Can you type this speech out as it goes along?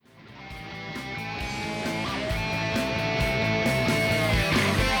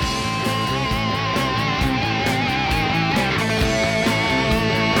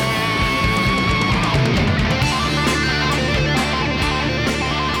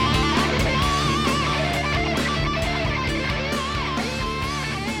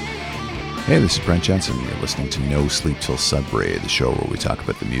Hey, this is Brent Jensen. You're listening to No Sleep Till Sudbury, the show where we talk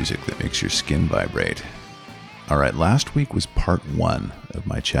about the music that makes your skin vibrate. All right, last week was part one of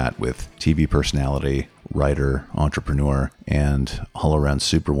my chat with TV personality, writer, entrepreneur, and all-around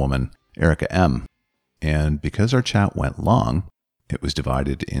superwoman, Erica M. And because our chat went long, it was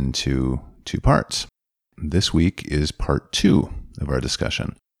divided into two parts. This week is part two of our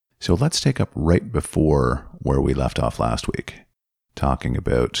discussion. So let's take up right before where we left off last week, talking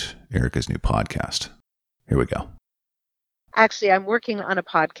about Erica's new podcast. Here we go. Actually, I'm working on a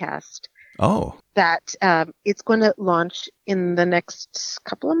podcast. Oh. That it's going to launch in the next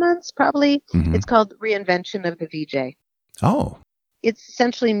couple of months, probably. Mm-hmm. It's called Reinvention of the VJ. Oh. It's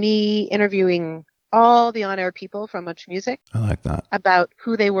essentially me interviewing all the on-air people from Much Music. I like that. About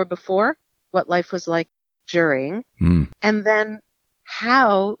who they were before, what life was like during, and then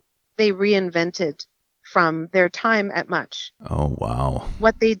how they reinvented from their time at Much. Oh, wow.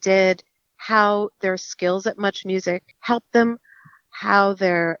 What they did, how their skills at Much Music helped them, how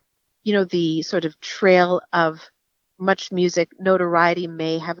their, the sort of trail of Much Music notoriety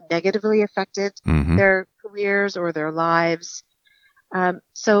may have negatively affected their careers or their lives.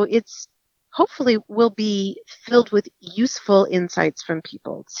 So it's hopefully will be filled with useful insights from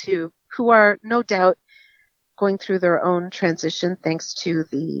people who are no doubt going through their own transition thanks to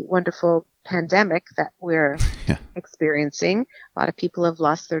the wonderful pandemic that we're experiencing. A lot of people have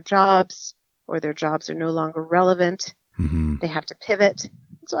lost their jobs or their jobs are no longer relevant. They have to pivot.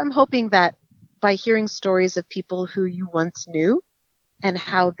 So I'm hoping that by hearing stories of people who you once knew and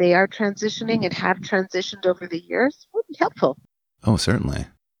how they are transitioning and have transitioned over the years will be helpful. Oh, certainly.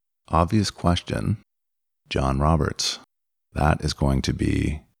 Obvious question, John Roberts. That is going to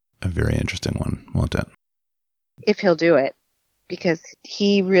be a very interesting one, won't it? If he'll do it, because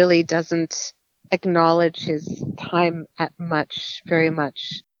he really doesn't acknowledge his time at Much very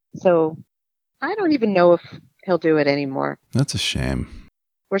much. So I don't even know if he'll do it anymore. That's a shame.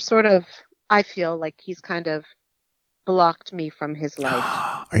 We're sort of, I feel like he's kind of blocked me from his life.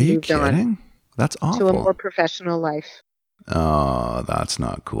 Are you kidding? That's awful. To a more professional life. Oh, that's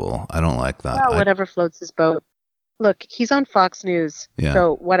not cool. I don't like that. Well, whatever floats his boat. Look, he's on Fox News,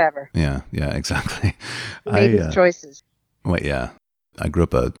 so whatever. Yeah, exactly. He made his choices. Wait, yeah. I grew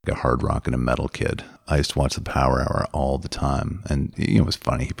up a hard rock and a metal kid. I used to watch the Power Hour all the time. And it was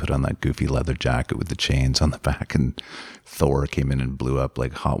funny. He put on that goofy leather jacket with the chains on the back, and Thor came in and blew up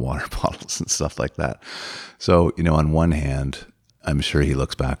like hot water bottles and stuff like that. So, on one hand, I'm sure he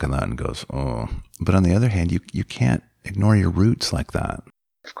looks back on that and goes, oh. But on the other hand, you can't ignore your roots like that.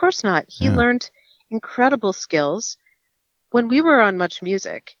 Of course not. He learned incredible skills. When we were on Much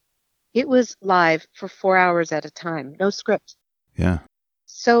Music, it was live for 4 hours at a time, no script. Yeah.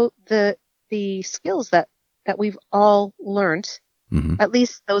 So the skills that we've all learned, at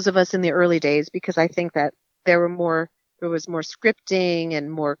least those of us in the early days, because I think that there was more scripting and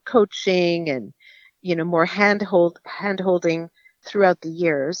more coaching and more hand-holding throughout the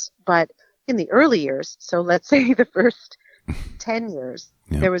years. But in the early years, so let's say the first 10 years,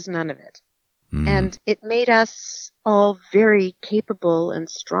 there was none of it. And it made us all very capable and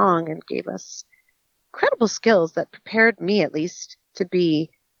strong and gave us incredible skills that prepared me, at least, to be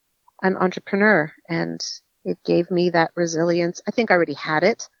an entrepreneur. And it gave me that resilience. I think I already had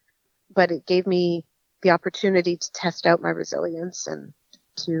it, but it gave me the opportunity to test out my resilience and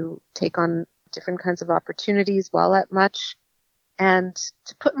to take on different kinds of opportunities while at Much and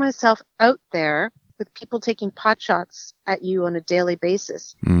to put myself out there with people taking pot shots at you on a daily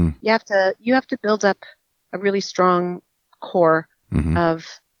basis. You have to build up a really strong core of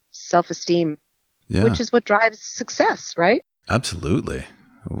self-esteem, which is what drives success, right? Absolutely.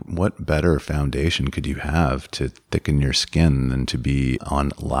 What better foundation could you have to thicken your skin than to be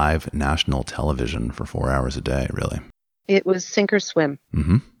on live national television for 4 hours a day, really? It was sink or swim.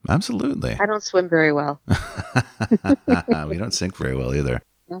 Absolutely. I don't swim very well. We don't sink very well either.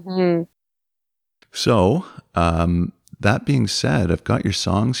 So, that being said, I've got your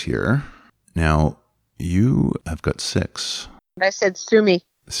songs here. Now, you have got 6. I said sue me.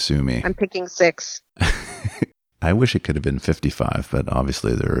 Sue me. I'm picking 6. I wish it could have been 55, but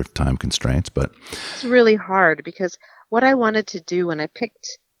obviously there are time constraints. But it's really hard because what I wanted to do when I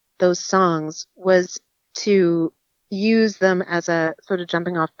picked those songs was to use them as a sort of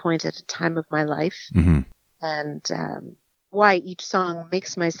jumping off point at a time of my life. And why each song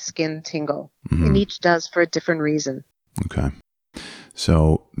makes my skin tingle. And each does for a different reason. Okay.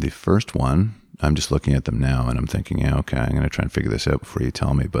 So the first one, I'm just looking at them now and I'm thinking, okay, I'm going to try and figure this out before you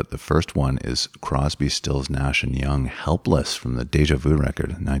tell me. But the first one is Crosby, Stills, Nash & Young, Helpless from the Deja Vu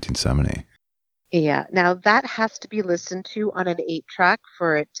record in 1970. Yeah. Now that has to be listened to on an 8-track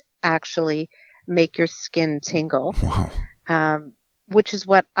for it actually make your skin tingle, Wow. which is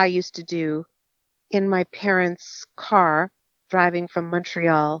what I used to do in my parents' car driving from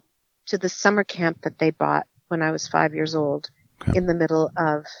Montreal to the summer camp that they bought when I was 5 years old Okay. in the middle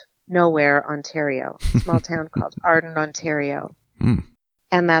of nowhere, Ontario, a small town called Arden, Ontario. Mm.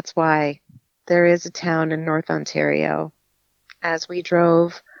 And that's why there is a town in North Ontario. As we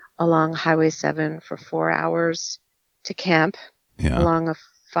drove along Highway 7 for 4 hours to camp along a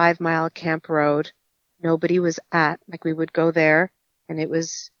 5-mile camp road, nobody was like we would go there and it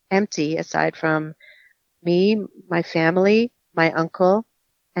was empty aside from me, my family, my uncle,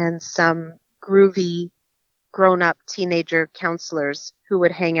 and some groovy grown-up teenager counselors who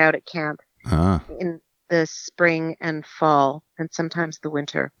would hang out at camp in the spring and fall and sometimes the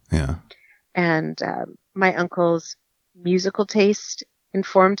winter. Yeah. And my uncle's musical taste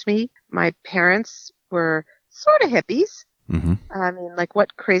informed me. My parents were sort of hippies. Mm-hmm. I mean, like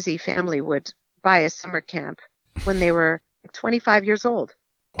what crazy family would buy a summer camp when they were 25 years old?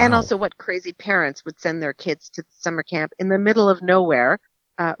 Wow. And also what crazy parents would send their kids to summer camp in the middle of nowhere,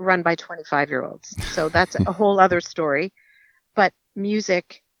 run by 25-year-olds. So that's a whole other story. But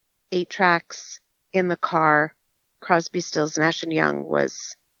music, 8 tracks in the car, Crosby, Stills, Nash & Young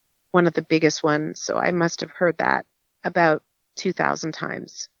was one of the biggest ones. So I must have heard that about 2,000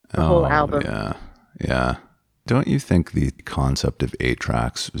 times, the whole album. Yeah. Yeah. Don't you think the concept of 8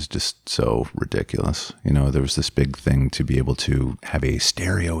 tracks was just so ridiculous? You know, there was this big thing to be able to have a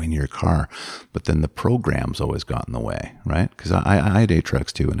stereo in your car, but then the programs always got in the way, right? Because I had 8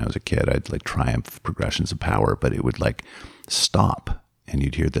 tracks too when I was a kid. I'd like Triumph Progressions of Power, but it would like stop and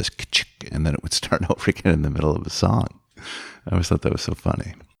you'd hear this and then it would start over again in the middle of a song. I always thought that was so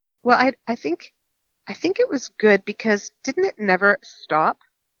funny. Well, I think it was good because didn't it never stop?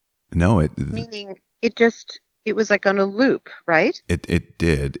 No, meaning it was like on a loop, right? It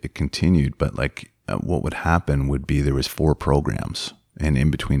did. It continued, but like what would happen would be there was 4 programs, and in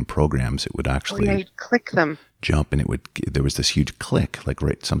between programs, it would actually you'd click them, jump, and there was this huge click, like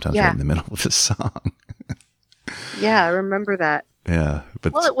sometimes right in the middle of the song. Yeah, I remember that. Yeah,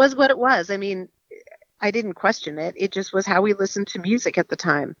 but well, it was what it was. I mean, I didn't question it. It just was how we listened to music at the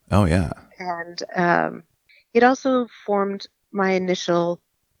time. Oh yeah, and it also formed my initial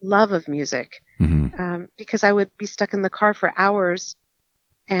love of music. Mm-hmm. Because I would be stuck in the car for hours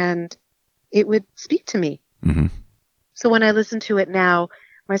and it would speak to me. Mm-hmm. So when I listen to it now,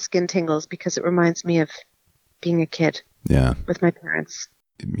 my skin tingles because it reminds me of being a kid with my parents.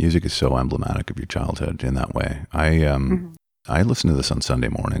 Music is so emblematic of your childhood in that way. I listen to this on Sunday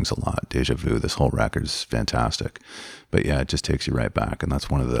mornings a lot. Deja Vu, this whole record is fantastic. But yeah, it just takes you right back. And that's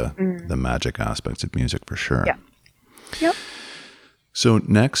one of the magic aspects of music for sure. Yeah. Yep. So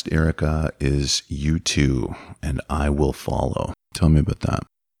next, Erica, is U2 and I Will Follow. Tell me about that.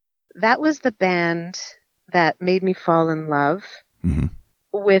 That was the band that made me fall in love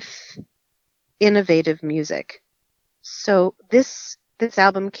with innovative music. So this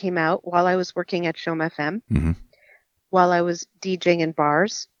album came out while I was working at Shom FM, while I was DJing in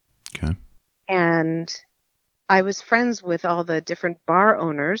bars. Okay. And I was friends with all the different bar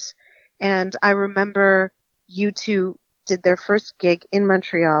owners. And I remember U2 did their first gig in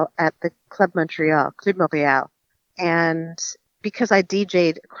Montreal at the Club Montreal. And because I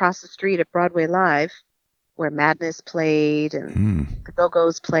DJ'd across the street at Broadway Live, where Madness played and the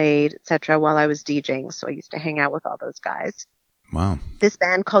Go-Go's played, etc., while I was DJing. So I used to hang out with all those guys. Wow. This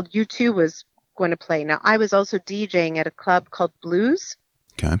band called U2 was going to play. Now, I was also DJing at a club called Blues.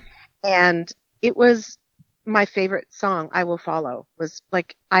 Okay. And it was my favorite song, I Will Follow, was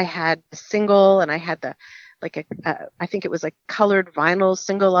like I had the single and I had I think it was like colored vinyl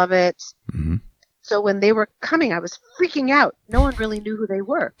single of it. Mm-hmm. So when they were coming, I was freaking out. No one really knew who they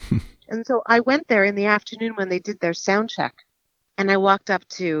were. And so I went there in the afternoon when they did their sound check. And I walked up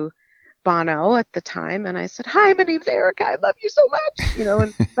to Bono at the time and I said, "Hi, my name's Erica. I love you so much."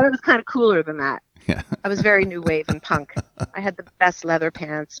 But it was kind of cooler than that. Yeah. I was very new wave and punk. I had the best leather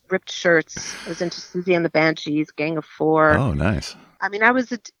pants, ripped shirts. I was into Susie and the Banshees, Gang of Four. Oh, nice. I mean, I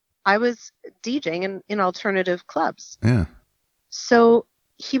was DJing in alternative clubs. Yeah. So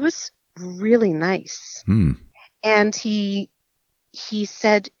he was really nice. And he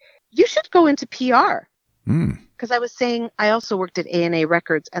said, "You should go into PR." Because I was saying I also worked at A&A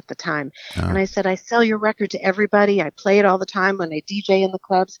Records at the time. And I said, "I sell your record to everybody. I play it all the time when I DJ in the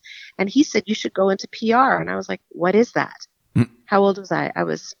clubs." And he said, "You should go into PR." And I was like, "What is that?" How old was I? I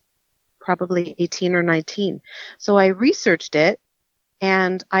was probably 18 or 19. So I researched it.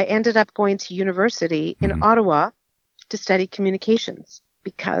 And I ended up going to university in Ottawa to study communications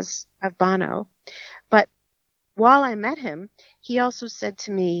because of Bono. But while I met him, he also said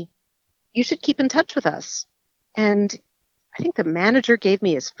to me, you should keep in touch with us. And I think the manager gave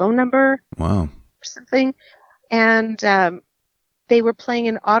me his phone number. Wow. Or something. And they were playing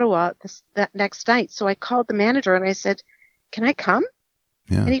in Ottawa that next night. So I called the manager and I said, can I come?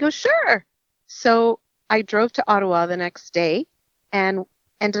 Yeah. And he goes, sure. So I drove to Ottawa the next day and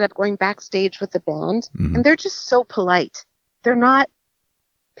ended up going backstage with the band. Mm-hmm. And they're just so polite. They're not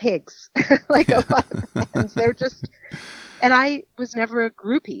pigs like a lot of bands. They're just, and I was never a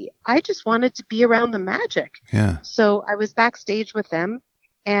groupie. I just wanted to be around the magic. Yeah. So I was backstage with them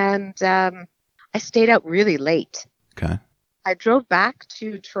and I stayed out really late. Okay. I drove back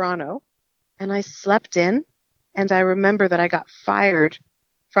to Toronto and I slept in. And I remember that I got fired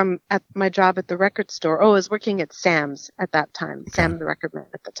at my job at the record store. Oh, I was working at Sam's at that time, Okay. Sam the record man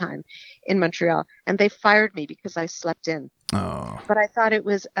at the time in Montreal. And they fired me because I slept in. Oh. But I thought it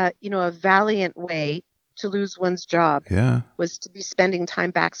was, a valiant way to lose one's job. Yeah. Was to be spending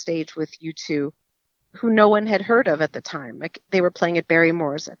time backstage with U2, who no one had heard of at the time. Like they were playing at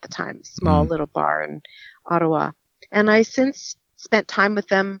Barrymore's at the time, small little bar in Ottawa. And I since spent time with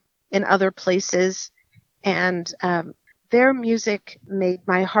them in other places, and their music made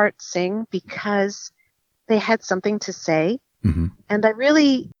my heart sing because they had something to say. Mm-hmm. And I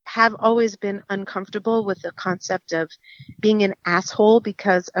really have always been uncomfortable with the concept of being an asshole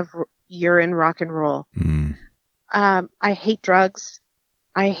because of you're in rock and roll. Mm. I hate drugs.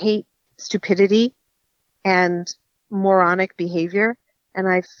 I hate stupidity and moronic behavior. And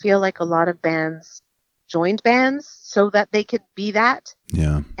I feel like a lot of bands joined bands so that they could be that.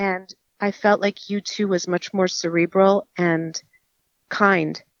 Yeah. And I felt like U2 was much more cerebral and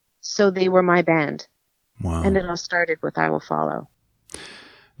kind. So they were my band. Wow. And it all started with I Will Follow.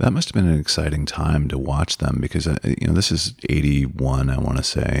 That must have been an exciting time to watch them because, this is 81, I want to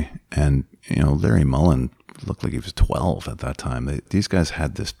say. And, Larry Mullen looked like he was 12 at that time. These guys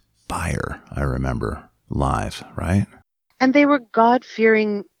had this fire, I remember, live, right? And they were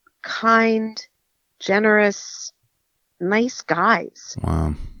God-fearing, kind, generous, nice guys.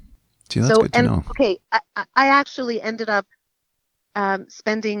 Wow. Gee, that's good to know. Okay, I actually ended up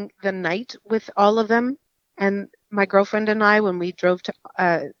spending the night with all of them. And my girlfriend and I, when we drove to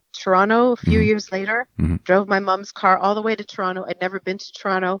Toronto a few years later, drove my mom's car all the way to Toronto. I'd never been to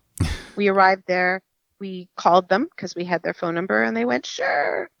Toronto. We arrived there. We called them because we had their phone number, and they went,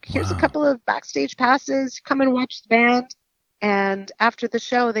 sure, here's a couple of backstage passes. Come and watch the band. And after the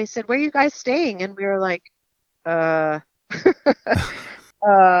show, they said, where are you guys staying? And we were like,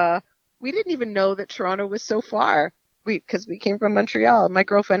 we didn't even know that Toronto was so far because we came from Montreal. My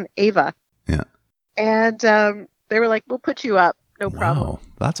girlfriend, Ava. Yeah. And they were like, we'll put you up. No problem. Wow.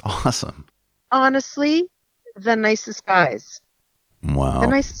 That's awesome. Honestly, the nicest guys. Wow. The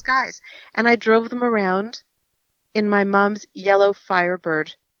nicest guys. And I drove them around in my mom's yellow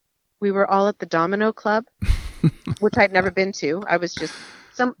Firebird. We were all at the Domino Club, which I'd never been to. I was just,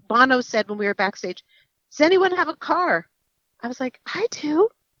 Bono said when we were backstage, does anyone have a car? I was like, I do.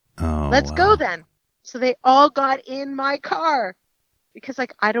 Oh, Let's wow. go then. So they all got in my car because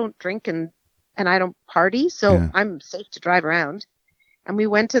I don't drink and I don't party. So I'm safe to drive around. And we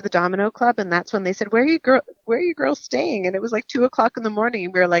went to the Domino Club, and that's when they said, where are you girls staying? And it was like 2:00 in the morning.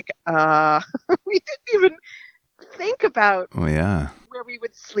 And we were like, we didn't even think about where we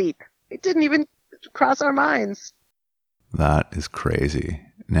would sleep. It didn't even cross our minds. That is crazy.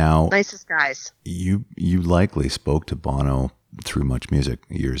 Now, nicest guys. You likely spoke to Bono through Much Music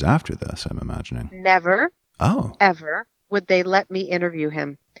years after this, I'm imagining. Never. Oh. Ever would they let me interview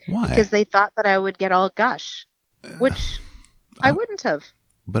him. Why? Because they thought that I would get all gush, which I wouldn't have.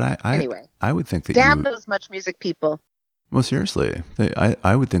 But anyway, I would think that damn those Much Music people. Well, seriously,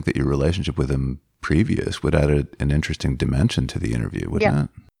 I would think that your relationship with him previous would add an interesting dimension to the interview, wouldn't it?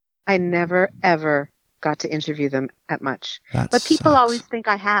 I never, ever got to interview them at Much. That but people sucks. always think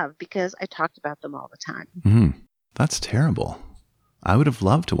I have because I talked about them all the time. Mm-hmm. That's terrible. I would have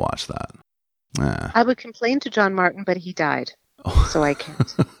loved to watch that. I would complain to John Martin, but he died. So I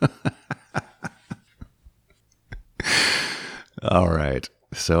can't. All right.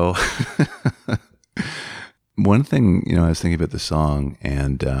 So one thing, I was thinking about the song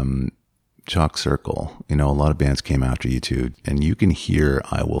and Chalk Circle, a lot of bands came after you too, and you can hear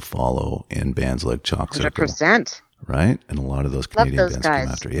I Will Follow in bands like Chalk Circle. 100%. Right? And a lot of those Canadian bands came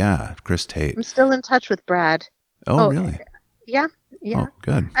after. Yeah. Chris Tate. I'm still in touch with Brad. Oh, really? Yeah. Oh,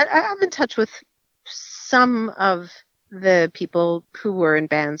 good. I'm in touch with some of the people who were in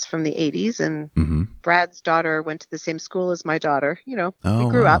bands from the 80s, and Brad's daughter went to the same school as my daughter. We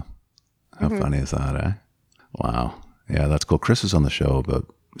grew up. How funny is that, eh? Wow. Yeah, that's cool. Chris was on the show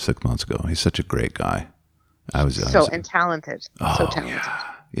about 6 months ago. He's such a great guy. And talented. Oh, so talented.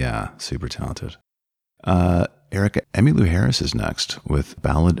 Yeah, super talented. Erica, Emmylou Harris is next with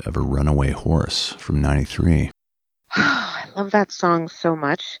Ballad of a Runaway Horse from 93. I love that song so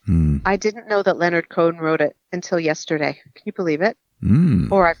much. I didn't know that Leonard Cohen wrote it until yesterday. Can you believe it?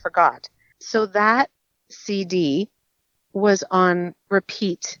 Or I forgot. So that CD was on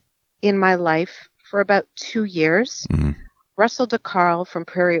repeat in my life for about 2 years. Russell DeCarl from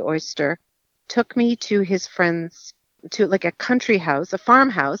Prairie Oyster took me to his friends, to like a country house, a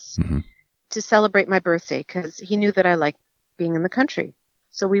farmhouse, to celebrate my birthday because he knew that I liked being in the country.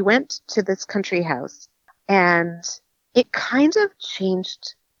 So we went to this country house and it kind of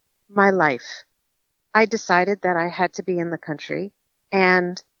changed my life. I decided that I had to be in the country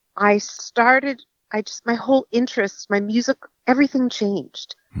and my whole interest, my music, everything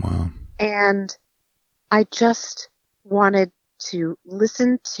changed. Wow. And I just wanted to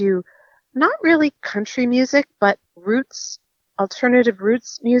listen to not really country music, but roots, alternative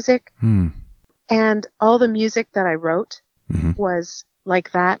roots music. And all the music that I wrote was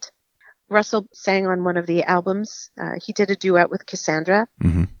like that. Russell sang on one of the albums. He did a duet with Cassandra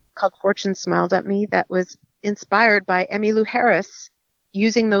called Fortune Smiled at Me that was inspired by Emmylou Harris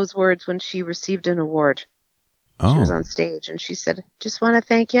using those words when she received an award. She was on stage and she said, "Just want to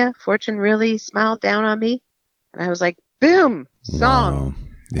thank you. Fortune really smiled down on me." And I was like, boom, song. Wow.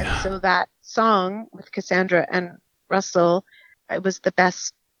 Yeah. And so that song with Cassandra and Russell, it was the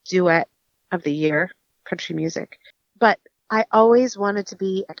best duet of the year, country music. But I always wanted to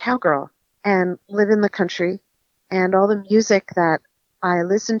be a cowgirl and live in the country. And all the music that I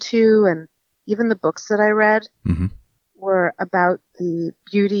listened to and even the books that I read were about the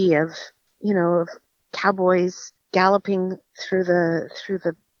beauty of, of cowboys galloping through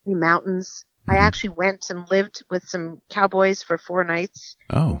the mountains. I actually went and lived with some cowboys for 4 nights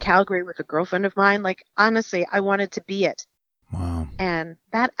in Calgary with a girlfriend of mine. Like, honestly, I wanted to be it. Wow. And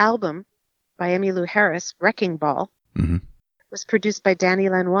that album by Emmylou Harris, Wrecking Ball, was produced by Danny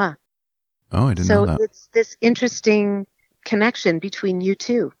Lanois. Oh, I didn't know that. So it's this interesting connection between you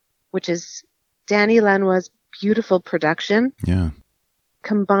two, which is Danny Lanois' beautiful production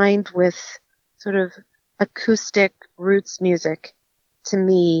combined with sort of acoustic roots music, to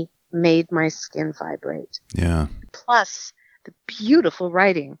me, made my skin vibrate. Yeah. Plus the beautiful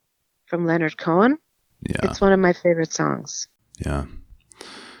writing from Leonard Cohen. Yeah. It's one of my favorite songs. Yeah.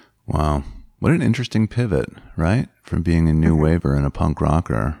 Wow. What an interesting pivot, right? From being a new waver and a punk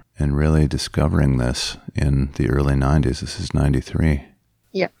rocker and really discovering this in the early 90s. This is 93.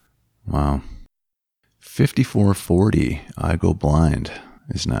 Yeah. Wow. 5440, I Go Blind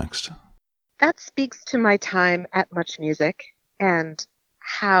is next. That speaks to my time at Much Music and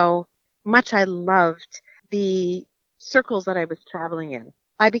how much I loved the circles that I was traveling in.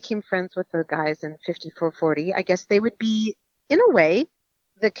 I became friends with the guys in 5440. I guess they would be, in a way,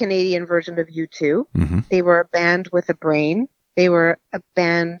 the Canadian version of U2. They were a band with a brain. They were a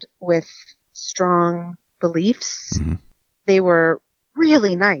band with strong beliefs. They were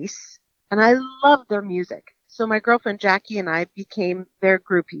really nice, and I loved their music. So my girlfriend Jackie and I became their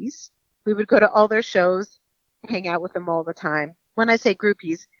groupies. We would go to all their shows, hang out with them all the time. When I say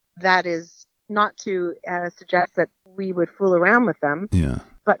groupies, that is not to suggest that we would fool around with them,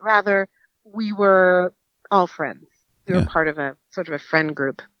 but rather we were all friends. We were part of a sort of a friend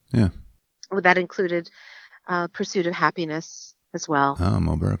group. Yeah. That included Pursuit of Happiness as well. Oh,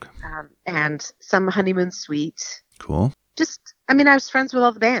 Moberg. And some Honeymoon Suite. Cool. I was friends with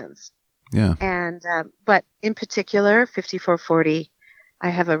all the bands. Yeah. And, but in particular, 5440, I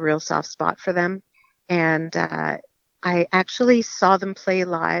have a real soft spot for them. And I actually saw them play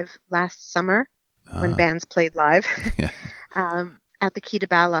live last summer when bands played live at the Key to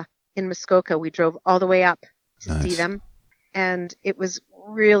Bala in Muskoka. We drove all the way up to see them. And it was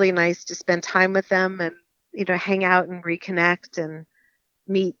really nice to spend time with them and, hang out and reconnect and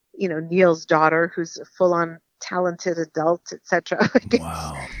meet, Neil's daughter, who's a full-on talented adult, etc.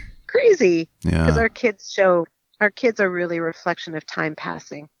 Wow. Crazy. Yeah. Because our kids are really a reflection of time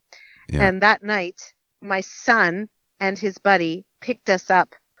passing. Yeah. And that night, my son and his buddy picked us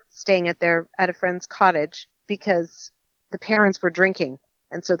up staying at a friend's cottage because the parents were drinking.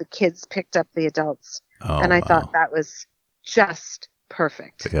 And so the kids picked up the adults. And I thought that was just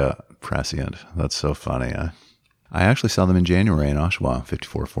perfect. Yeah, prescient. That's so funny. I actually saw them in January in Oshawa,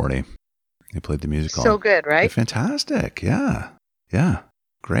 5440. They played the music hall. So good, right? They're fantastic. Yeah. Yeah.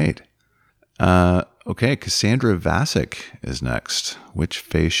 Great. Okay, Cassandra Vasic is next. Which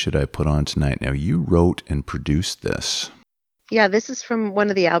face should I put on tonight? Now, you wrote and produced this. Yeah, this is from one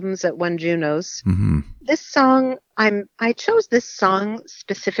of the albums that won Junos. This song, I chose this song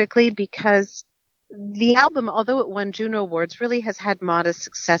specifically because the album, although it won Juno Awards, really has had modest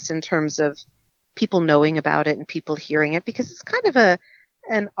success in terms of people knowing about it and people hearing it, because it's kind of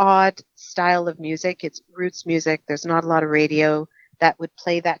an odd style of music. It's roots music. There's not a lot of radio that would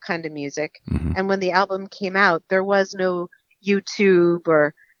play that kind of music. Mm-hmm. And when the album came out, there was no YouTube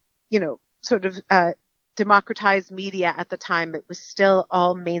or, sort of democratized media at the time. It was still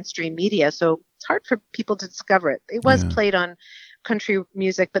all mainstream media. So it's hard for people to discover it. It was played on country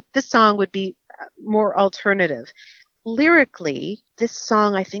music, but this song would be more alternative. Lyrically, this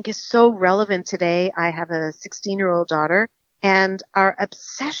song I think is so relevant today. I have a 16-year-old daughter, and our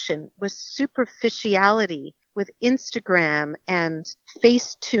obsession with superficiality, with Instagram and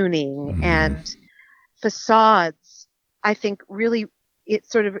face tuning and facades, I think really it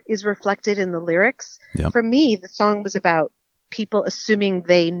sort of is reflected in the lyrics. Yep. For me, the song was about people assuming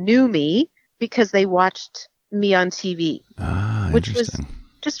they knew me because they watched me on TV, which was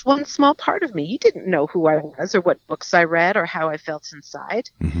just one small part of me. You didn't know who I was or what books I read or how I felt inside.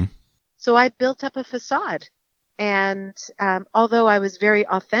 Mm-hmm. So I built up a facade. And although I was very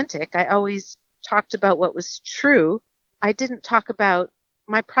authentic, I always talked about what was true. I didn't talk about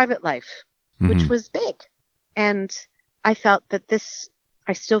my private life, which was big. And I felt that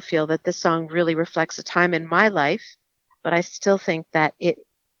I still feel that this song really reflects a time in my life, but I still think that it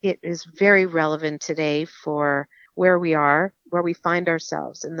is very relevant today for where we are, where we find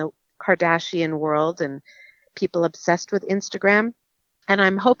ourselves in the Kardashian world and people obsessed with Instagram. And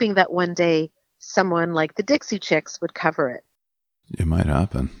I'm hoping that one day someone like the Dixie Chicks would cover it. It might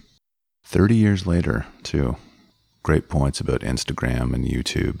happen. 30 years later, too. Great points about Instagram and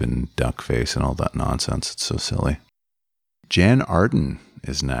YouTube and Duckface and all that nonsense. It's so silly. Jann Arden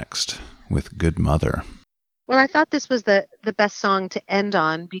is next with Good Mother. Well, I thought this was the best song to end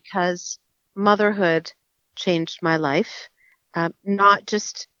on because motherhood changed my life. Not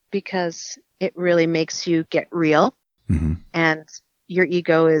just because it really makes you get real and your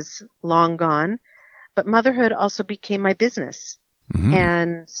ego is long gone, but motherhood also became my business.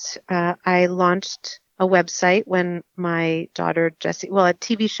 And I launched a website when my daughter Jessie, a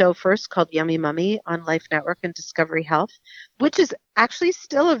TV show first called Yummy Mummy on Life Network and Discovery Health, which is actually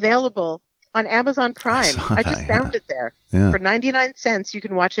still available on Amazon Prime. I just found it there. For 99 cents, you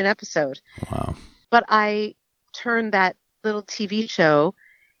can watch an episode. Wow. But I turned that little TV show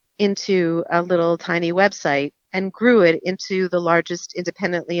into a little tiny website and grew it into the largest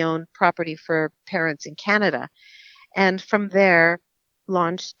independently owned property for parents in Canada. And from there,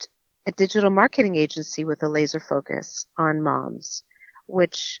 launched a digital marketing agency with a laser focus on moms,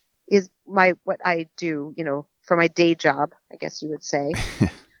 which is what I do, for my day job, I guess you would say.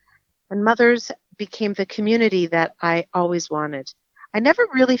 And mothers became the community that I always wanted. I never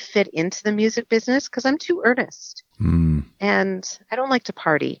really fit into the music business because I'm too earnest. And I don't like to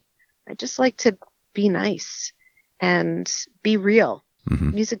party. I just like to be nice and be real.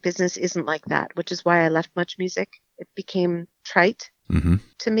 Music business isn't like that, which is why I left Much Music. It became trite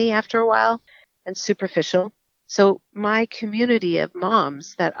to me after a while and superficial. So my community of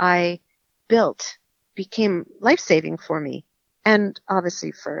moms that I built became life-saving for me and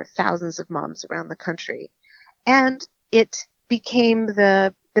obviously for thousands of moms around the country. And it became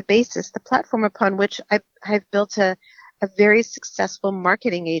the basis, the platform upon which I've built a very successful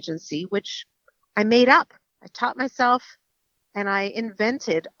marketing agency, which I made up. I taught myself and I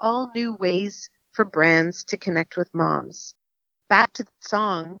invented all new ways for brands to connect with moms. Back to the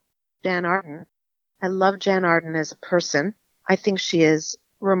song, Jann Arden. I love Jann Arden as a person. I think she is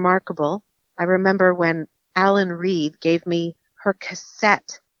remarkable. I remember when Alan Reed gave me her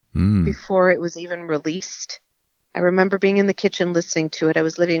cassette before it was even released. I remember being in the kitchen listening to it. I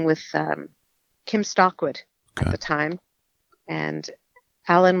was living with Kim Stockwood at the time. And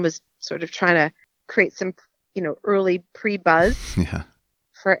Alan was sort of trying to create some, early pre-buzz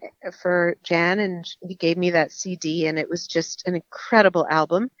for Jann, and he gave me that CD, and it was just an incredible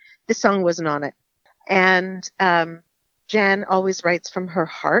album. This song wasn't on it. And Jann always writes from her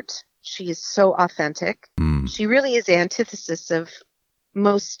heart. She is so authentic. She really is the antithesis of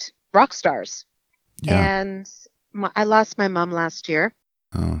most rock stars. Yeah. And I lost my mom last year.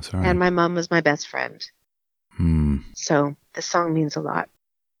 Oh, sorry. And my mom was my best friend. So the song means a lot.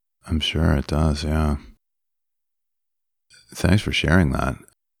 I'm sure it does, yeah. Thanks for sharing that.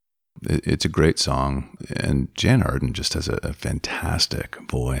 It's a great song. And Jann Arden just has a fantastic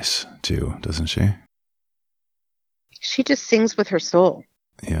voice, too, doesn't she? She just sings with her soul.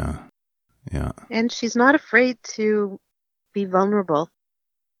 Yeah, yeah. And she's not afraid to be vulnerable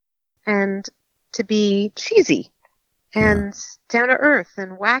and to be cheesy and down to earth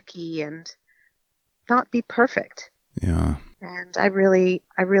and wacky and not be perfect. Yeah. And I really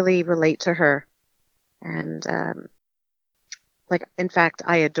relate to her. And in fact,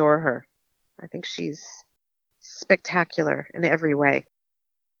 I adore her. I think she's spectacular in every way.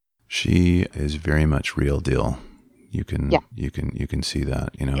 She is very much real deal. You can see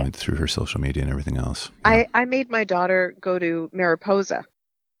that, through her social media and everything else. Yeah. I made my daughter go to Mariposa.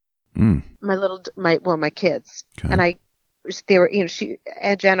 My kids. Okay.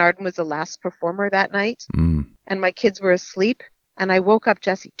 And Jan Arden was the last performer that night. And my kids were asleep. And I woke up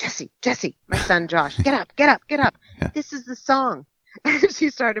Jesse, my son Josh, get up. Yeah. This is the song. And she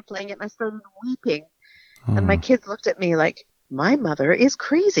started playing it and I started weeping. Oh. And my kids looked at me like, my mother is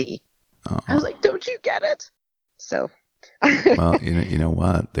crazy. Oh. I was like, don't you get it? So. Well, you know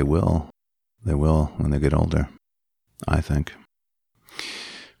what? They will. They will when they get older, I think.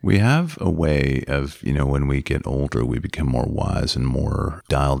 We have a way of, when we get older, we become more wise and more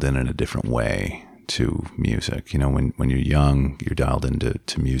dialed in a different way to music. When you're young, you're dialed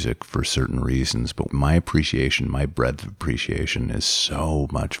into music for certain reasons. But my breadth of appreciation is so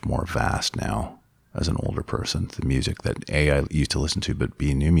much more vast now as an older person. The music that I used to listen to, but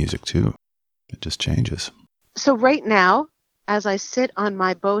B, new music too. It just changes. So right now, as I sit on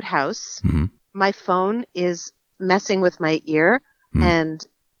my boathouse, my phone is messing with my ear and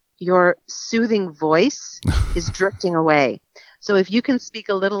your soothing voice is drifting away. So if you can speak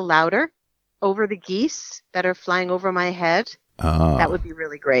a little louder over the geese that are flying over my head, that would be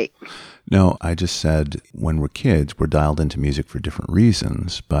really great. No, I just said when we're kids, we're dialed into music for different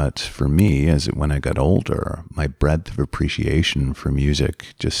reasons. But for me, when I got older, my breadth of appreciation for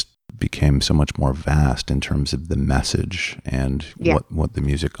music just became so much more vast in terms of the message and what the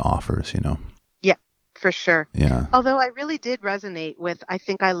music offers, Yeah, for sure. Yeah. Although I really did resonate with I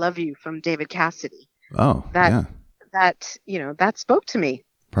Think I Love You from David Cassidy. Oh, that spoke to me.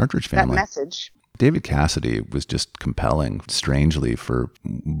 Partridge Family. That message. David Cassidy was just compelling, strangely, for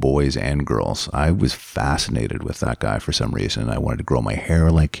boys and girls. I was fascinated with that guy for some reason. I wanted to grow my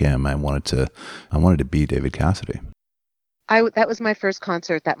hair like him. I wanted to be David Cassidy. That was my first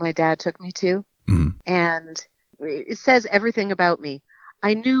concert that my dad took me to. And it says everything about me.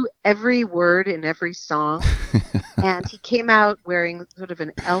 I knew every word in every song. And he came out wearing sort of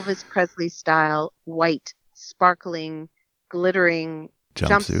an Elvis Presley style, white, sparkling, glittering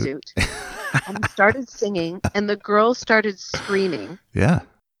jumpsuit. And he started singing and the girls started screaming. Yeah.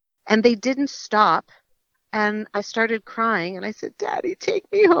 And they didn't stop. And I started crying and I said, Daddy, take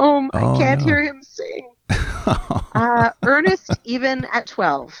me home. I can't hear him sing. Earnest even at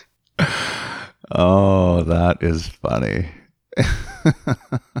 12. Oh, that is funny.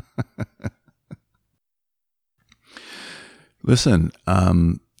 Listen,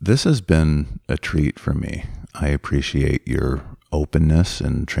 this has been a treat for me. I appreciate your openness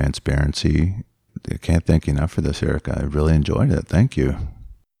and transparency. I can't thank you enough for this, Erica. I really enjoyed it. Thank you.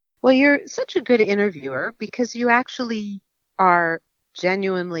 Well, you're such a good interviewer because you actually are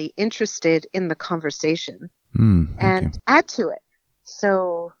genuinely interested in the conversation and add to it.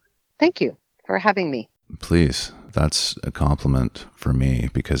 So thank you for having me. Please. That's a compliment for me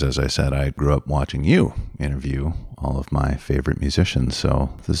because, as I said, I grew up watching you interview all of my favorite musicians.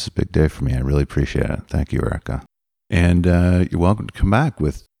 So this is a big day for me. I really appreciate it. Thank you, Erica. And you're welcome to come back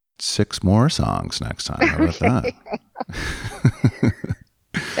with 6 more songs next time. How about that?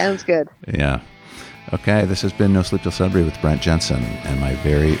 Sounds good. Yeah. Okay, this has been No Sleep Till Sudbury with Brent Jensen and my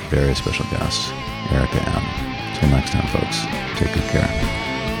very, very special guest, Erica M. Till next time, folks. Take good care.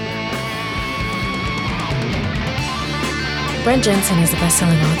 Brent Jensen is the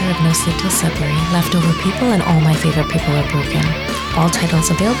best-selling author of No Sleep Till Sudbury, Leftover People, and All My Favorite People Are Broken. All titles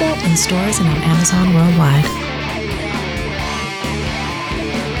available in stores and on Amazon worldwide.